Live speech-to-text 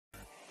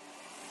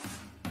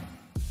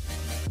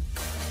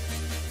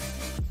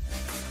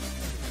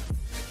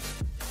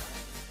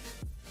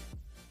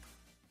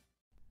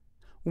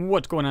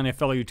What's going on there,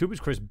 fellow YouTubers?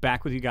 Chris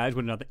back with you guys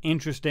with another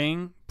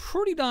interesting,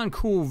 pretty darn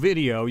cool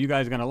video. You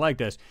guys are going to like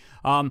this.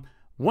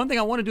 One thing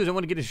I want to do is I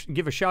want to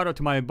give a shout out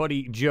to my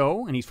buddy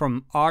Joe, and he's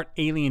from Art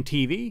Alien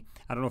TV.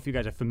 I don't know if you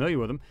guys are familiar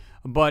with him,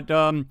 but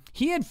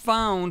he had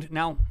found,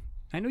 now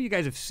I know you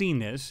guys have seen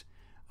this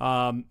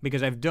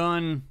because I've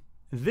done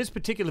this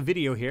particular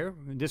video here.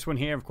 This one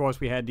here, of course,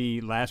 we had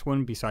the last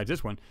one besides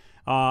this one.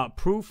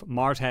 Proof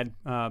Mars had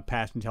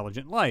past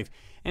intelligent life.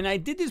 And I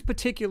did this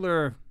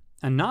particular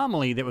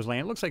anomaly that was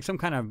laying. It looks like some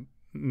kind of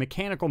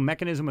mechanical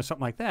mechanism or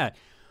something like that.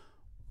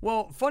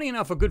 Well, funny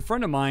enough, a good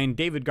friend of mine,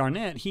 David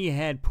Garnett, he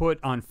had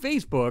put on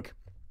Facebook,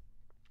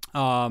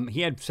 he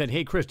had said,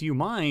 hey, Chris, do you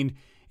mind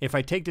if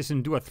I take this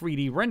and do a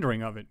 3D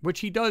rendering of it? Which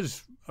he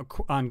does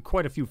on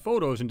quite a few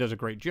photos and does a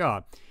great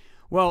job.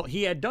 Well,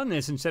 he had done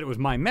this and said it was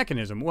my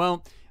mechanism.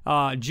 Well,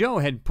 Joe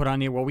had put on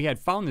there, well, we had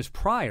found this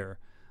prior,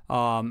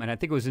 and I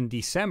think it was in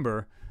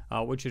December,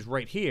 which is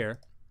right here.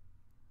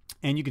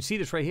 And you can see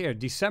this right here,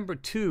 December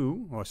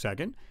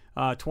 2nd,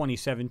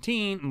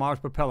 2017, Mars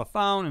propeller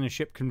found and a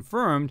ship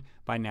confirmed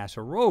by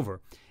NASA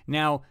rover.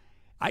 Now,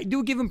 I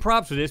do give him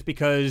props for this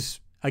because,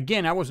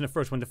 again, I wasn't the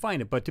first one to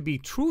find it, but to be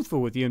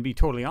truthful with you and be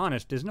totally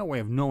honest, there's no way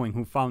of knowing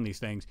who found these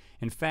things.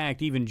 In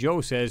fact, even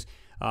Joe says,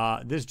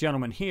 this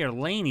gentleman here,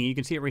 Laney, you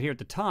can see it right here at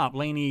the top,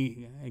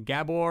 Laney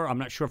Gabor, I'm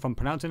not sure if I'm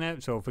pronouncing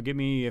that, so forgive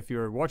me if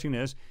you're watching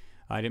this.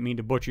 I didn't mean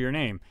to butcher your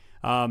name.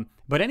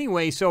 But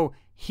anyway, so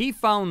he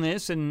found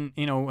this, and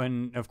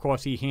and of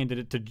course he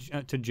handed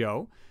it to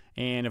Joe,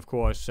 and of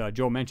course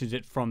Joe mentions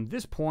it from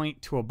this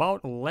point to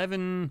about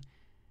 11.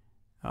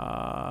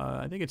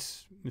 I think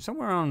it's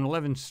somewhere around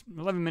 11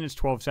 minutes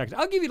 12 seconds.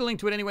 I'll give you the link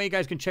to it anyway. You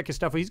guys can check his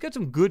stuff. He's got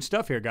some good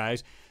stuff here,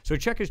 guys. So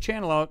check his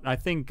channel out. I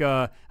think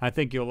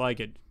you'll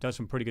like it. Does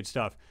some pretty good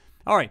stuff.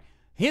 All right,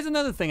 here's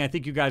another thing I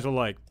think you guys will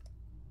like.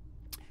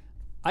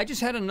 I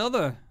just had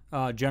another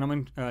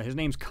gentleman. His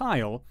name's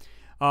Kyle.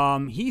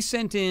 He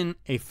sent in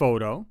a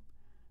photo,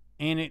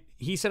 and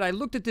he said, I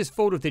looked at this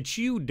photo that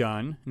you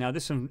done. Now,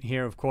 this one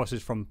here, of course,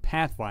 is from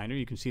Pathfinder.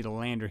 You can see the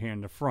lander here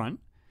in the front.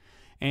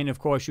 And, of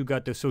course, you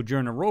got the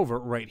Sojourner rover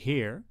right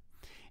here.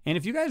 And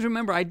if you guys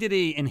remember, I did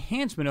an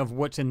enhancement of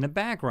what's in the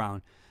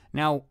background.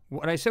 Now,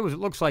 what I said was it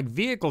looks like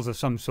vehicles of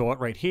some sort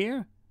right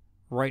here,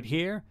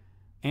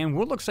 and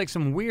what looks like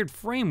some weird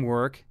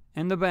framework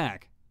in the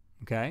back,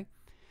 okay?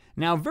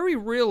 Now, very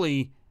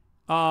rarely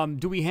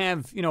do we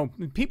have,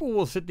 people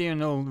will sit there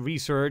and they'll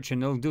research and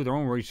they'll do their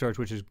own research,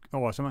 which is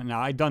awesome. Now,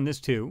 I've done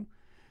this too.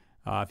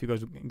 If you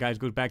guys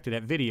go back to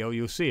that video,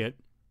 you'll see it.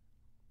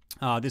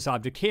 This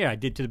object here I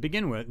did to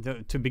begin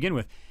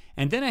with.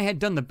 And then I had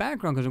done the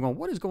background because I'm going,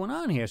 what is going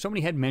on here?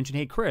 Somebody had mentioned,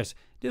 hey, Chris,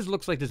 this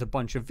looks like there's a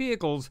bunch of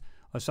vehicles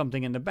or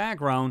something in the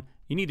background.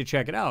 You need to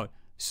check it out.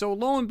 So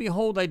lo and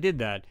behold, I did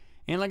that.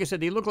 And like I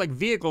said, they look like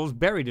vehicles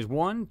buried. There's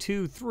 1,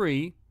 2,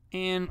 3,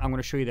 and I'm going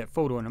to show you that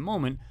photo in a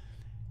moment.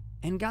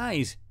 And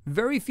guys,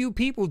 very few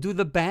people do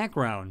the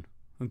background,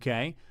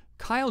 okay?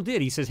 Kyle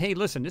did. He says, hey,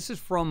 listen, this is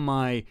from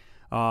my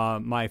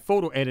my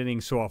photo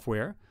editing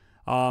software.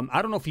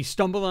 I don't know if he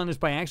stumbled on this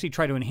by actually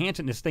trying to enhance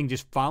it and this thing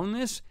just found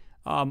this.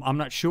 I'm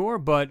not sure,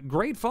 but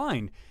great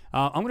find.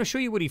 I'm going to show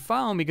you what he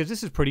found because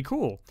this is pretty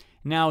cool.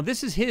 Now,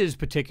 this is his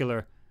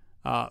particular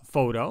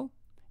photo,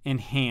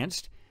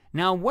 enhanced.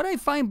 Now, what I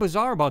find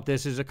bizarre about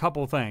this is a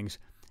couple things.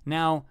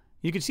 Now,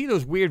 you can see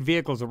those weird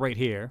vehicles are right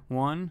here.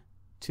 1,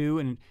 2,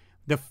 and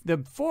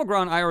the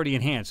foreground I already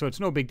enhanced, so it's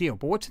no big deal.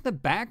 But what's in the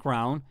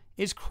background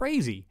is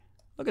crazy.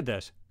 Look at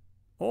this.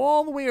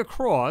 All the way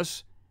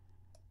across,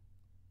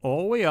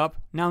 all the way up.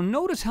 Now,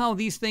 notice how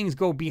these things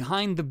go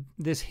behind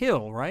this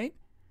hill, right?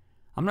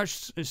 I'm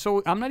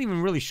not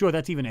even really sure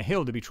that's even a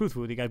hill, to be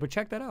truthful with you guys, but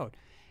check that out.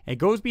 It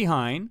goes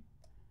behind,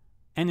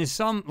 and there's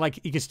some,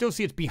 like, you can still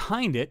see it's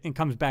behind it and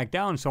comes back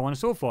down and so on and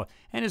so forth.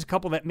 And there's a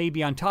couple that may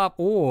be on top,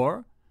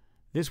 or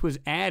this was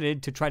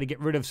added to try to get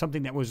rid of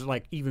something that was,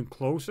 like, even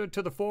closer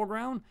to the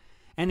foreground,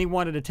 and they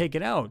wanted to take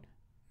it out.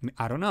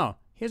 I don't know.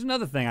 Here's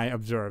another thing I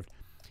observed.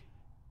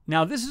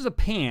 Now, this is a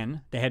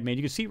pan they had made.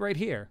 You can see right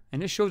here,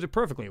 and this shows it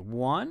perfectly.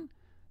 1,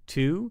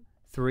 2,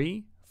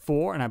 3,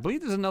 4, and I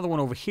believe there's another one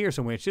over here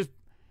somewhere. It's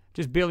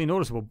just barely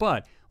noticeable.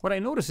 But what I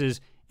notice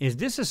is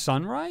this a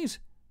sunrise?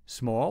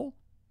 Small,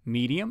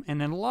 medium, and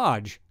then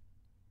large.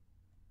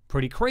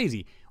 Pretty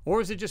crazy. Or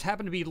does it just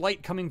happen to be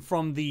light coming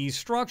from these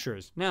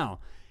structures? Now,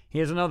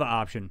 here's another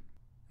option.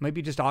 Might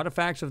be just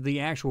artifacts of the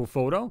actual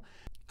photo.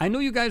 I know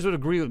you guys would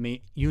agree with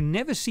me. You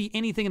never see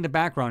anything in the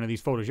background of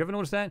these photos. You ever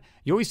notice that?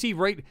 You always see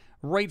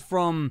right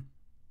from,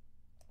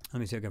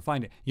 let me see if I can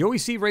find it. You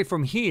always see right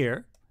from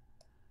here.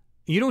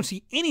 You don't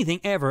see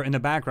anything ever in the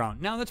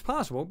background. Now, that's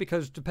possible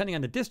because depending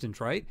on the distance,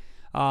 right?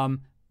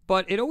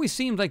 But it always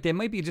seems like there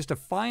might be just a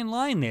fine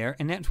line there,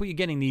 and that's where you're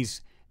getting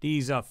these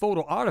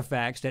photo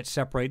artifacts that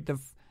separate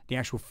the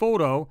actual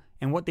photo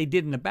and what they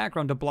did in the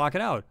background to block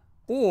it out.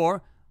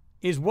 Or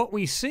is what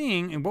we're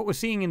seeing and what we're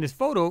seeing in this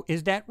photo,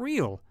 is that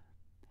real?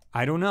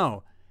 I don't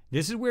know.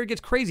 This is where it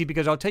gets crazy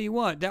because I'll tell you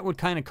what, that would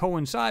kind of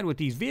coincide with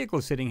these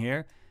vehicles sitting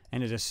here,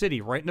 and there's a city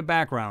right in the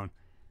background.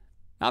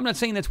 I'm not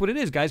saying that's what it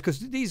is, guys, because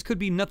these could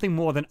be nothing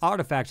more than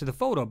artifacts of the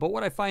photo. But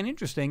what I find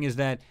interesting is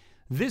that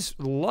this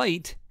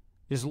lighted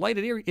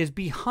area is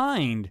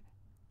behind.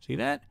 See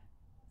that?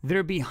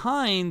 They're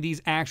behind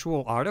these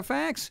actual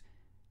artifacts.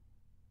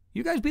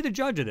 You guys be the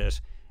judge of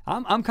this.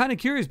 I'm kind of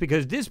curious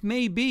because this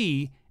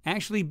may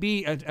actually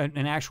be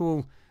an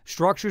actual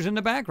structures in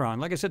the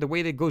background. Like I said, the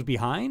way that it goes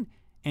behind,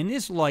 and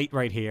this light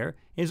right here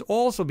is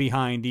also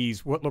behind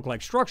these what look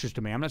like structures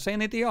to me. I'm not saying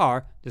that they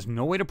are. There's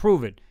no way to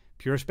prove it.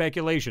 Pure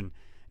speculation.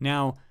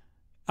 Now,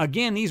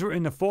 again, these are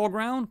in the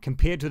foreground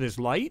compared to this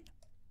light.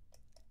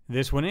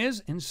 This one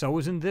is, and so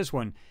is in this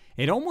one.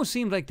 It almost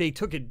seems like they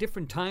took at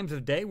different times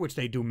of day, which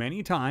they do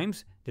many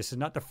times. This is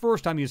not the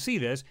first time you see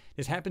this.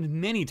 This happens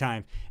many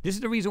times. This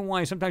is the reason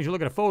why sometimes you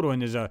look at a photo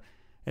and there's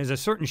a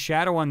certain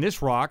shadow on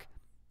this rock,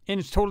 and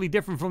it's totally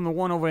different from the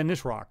one over in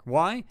this rock.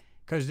 Why?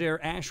 Because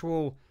they're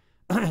actual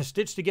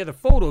stitched together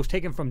photos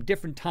taken from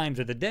different times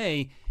of the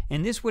day,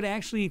 and this would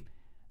actually,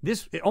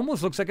 it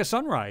almost looks like a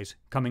sunrise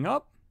coming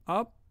up,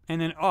 up,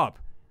 and then up.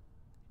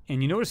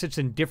 And you notice it's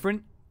in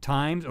different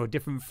times or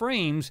different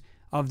frames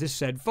of this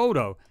said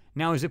photo.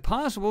 Now, is it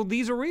possible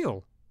these are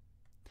real?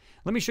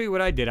 Let me show you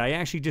what I did. I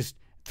actually just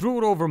threw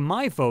it over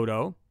my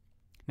photo.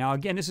 Now,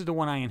 again, this is the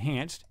one I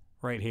enhanced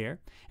right here.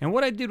 And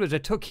what I did was I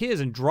took his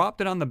and dropped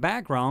it on the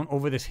background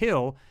over this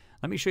hill.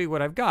 Let me show you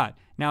what I've got.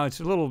 Now, his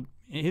is a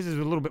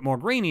little bit more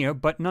grainier,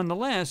 but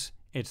nonetheless,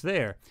 it's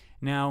there.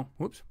 Now,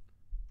 whoops.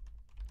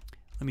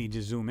 Let me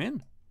just zoom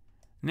in.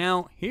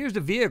 Now, here's the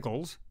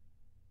vehicles.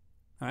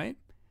 All right.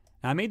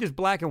 Now, I made this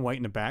black and white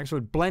in the back, so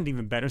it blend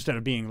even better instead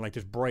of being like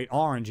this bright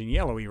orange and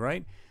yellowy,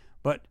 right?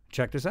 But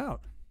check this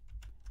out.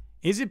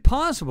 Is it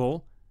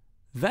possible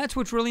that's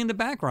what's really in the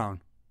background?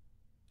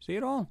 See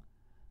it all?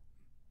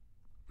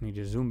 Let me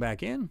just zoom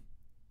back in.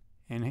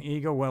 And here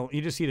you go. Well,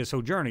 you just see the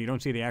Sojourner. You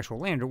don't see the actual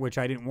lander, which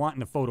I didn't want in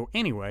the photo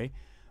anyway.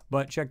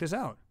 But check this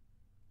out.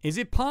 Is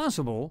it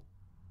possible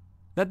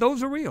that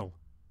those are real?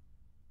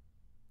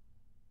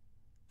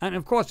 And,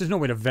 of course, there's no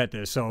way to vet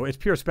this, so it's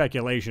pure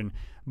speculation.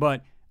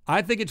 But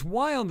I think it's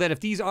wild that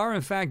if these are,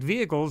 in fact,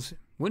 vehicles,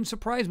 wouldn't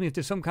surprise me if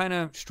there's some kind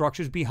of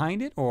structures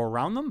behind it or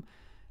around them.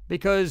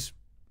 Because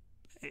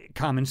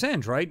common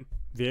sense, right?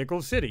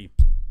 Vehicle city.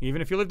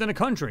 Even if you lived in a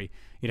country,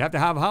 you'd have to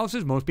have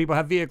houses. Most people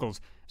have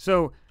vehicles.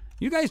 So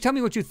you guys tell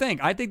me what you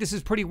think. I think this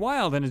is pretty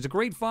wild, and it's a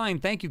great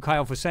find. Thank you,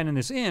 Kyle, for sending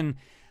this in.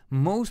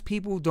 Most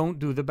people don't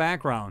do the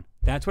background.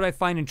 That's what I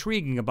find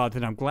intriguing about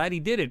it. I'm glad he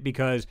did it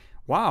because,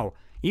 wow,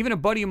 even a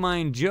buddy of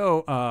mine,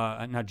 Santo,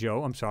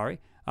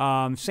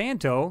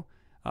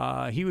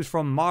 he was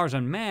from Mars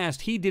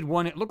Unmasked. He did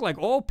one. It looked like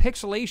all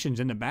pixelations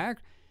in the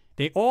back.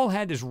 They all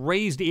had this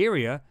raised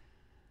area,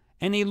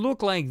 and they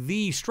look like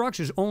the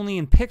structures only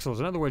in pixels.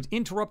 In other words,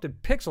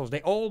 interrupted pixels.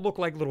 They all look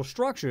like little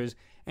structures,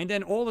 and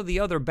then all of the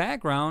other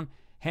background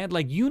had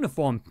like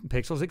uniform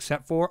pixels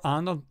except for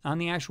on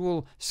the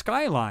actual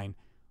skyline.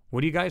 What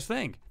do you guys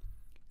think?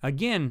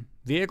 Again,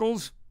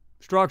 vehicles,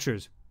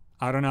 structures.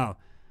 I don't know.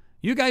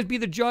 You guys be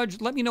the judge.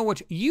 Let me know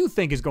what you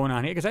think is going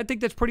on here, because I think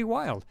that's pretty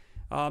wild.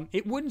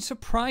 It wouldn't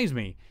surprise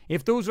me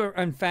if those are,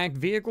 in fact,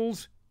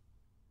 vehicles.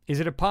 Is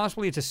it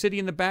possibly it's a city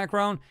in the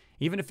background,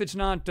 even if it's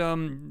not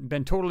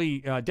been totally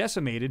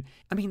decimated?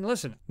 I mean,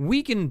 listen,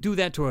 we can do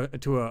that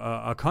to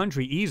a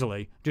country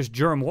easily, just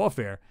germ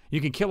warfare.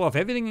 You can kill off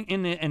everything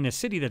in the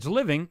city that's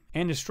living,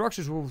 and the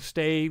structures will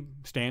stay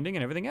standing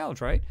and everything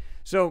else, right?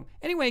 So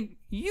anyway,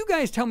 you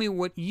guys tell me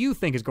what you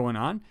think is going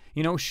on.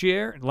 You know,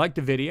 share, like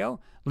the video,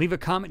 leave a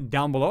comment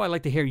down below. I'd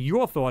like to hear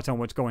your thoughts on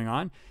what's going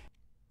on.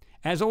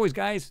 As always,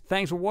 guys,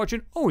 thanks for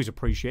watching. Always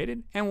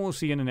appreciated, and we'll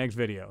see you in the next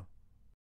video.